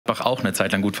Gladbach auch eine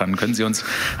Zeit lang gut fanden. Können Sie uns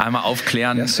einmal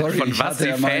aufklären, ja, sorry, von was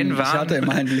Sie Fan waren? Ich hatte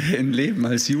mein Leben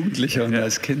als Jugendlicher und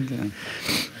als Kind.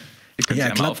 Ja,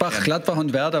 Gladbach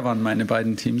und Werder waren meine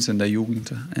beiden Teams in der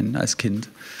Jugend als Kind.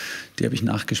 Die habe ich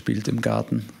nachgespielt im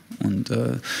Garten. Und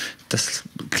das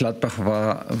Gladbach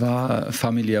war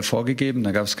familiär vorgegeben,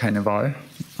 da gab es keine Wahl.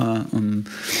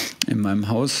 In meinem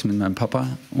Haus mit meinem Papa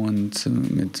und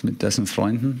mit dessen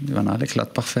Freunden. Die waren alle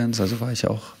Gladbach-Fans, also war ich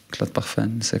auch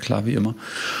Gladbach-Fan, ist ja klar wie immer.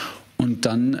 Und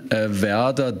dann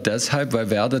Werder deshalb,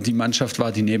 weil Werder die Mannschaft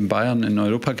war, die neben Bayern in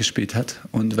Europa gespielt hat.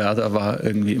 Und Werder war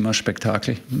irgendwie immer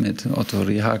Spektakel mit Otto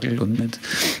Rehhagel und mit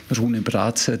Rune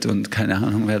Bratzett und keine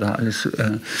Ahnung, wer da alles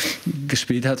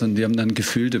gespielt hat. Und die haben dann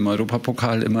gefühlt im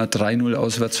Europapokal immer 3-0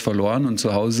 auswärts verloren und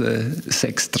zu Hause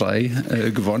 6-3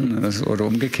 gewonnen oder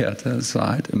umgekehrt. Es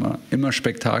war halt immer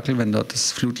Spektakel, wenn dort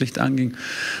das Flutlicht anging.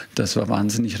 Das war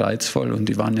wahnsinnig reizvoll und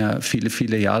die waren ja viele,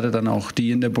 viele Jahre dann auch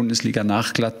die in der Bundesliga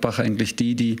nach Gladbach eigentlich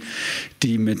die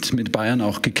mit Bayern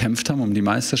auch gekämpft haben um die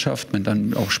Meisterschaft,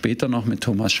 dann auch später noch mit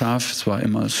Thomas Schaaf. Es war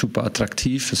immer super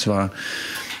attraktiv. Es war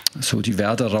so, die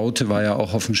Werder-Raute war ja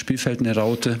auch auf dem Spielfeld eine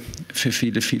Raute für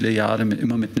viele, viele Jahre,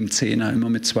 immer mit einem Zehner, immer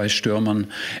mit zwei Stürmern,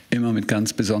 immer mit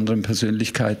ganz besonderen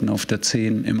Persönlichkeiten auf der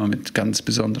 10, immer mit ganz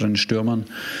besonderen Stürmern.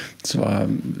 Es war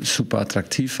super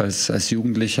attraktiv als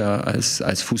Jugendlicher,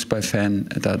 als Fußballfan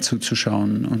da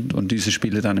zuzuschauen und diese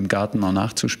Spiele dann im Garten auch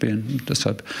nachzuspielen. Und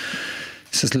deshalb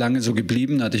ist es lange so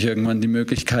geblieben. Da hatte ich irgendwann die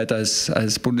Möglichkeit,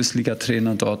 als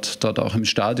Bundesliga-Trainer dort auch im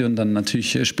Stadion dann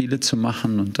natürlich Spiele zu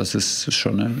machen. Und das ist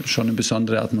schon eine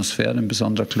besondere Atmosphäre, ein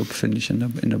besonderer Club, finde ich, in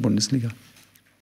der Bundesliga.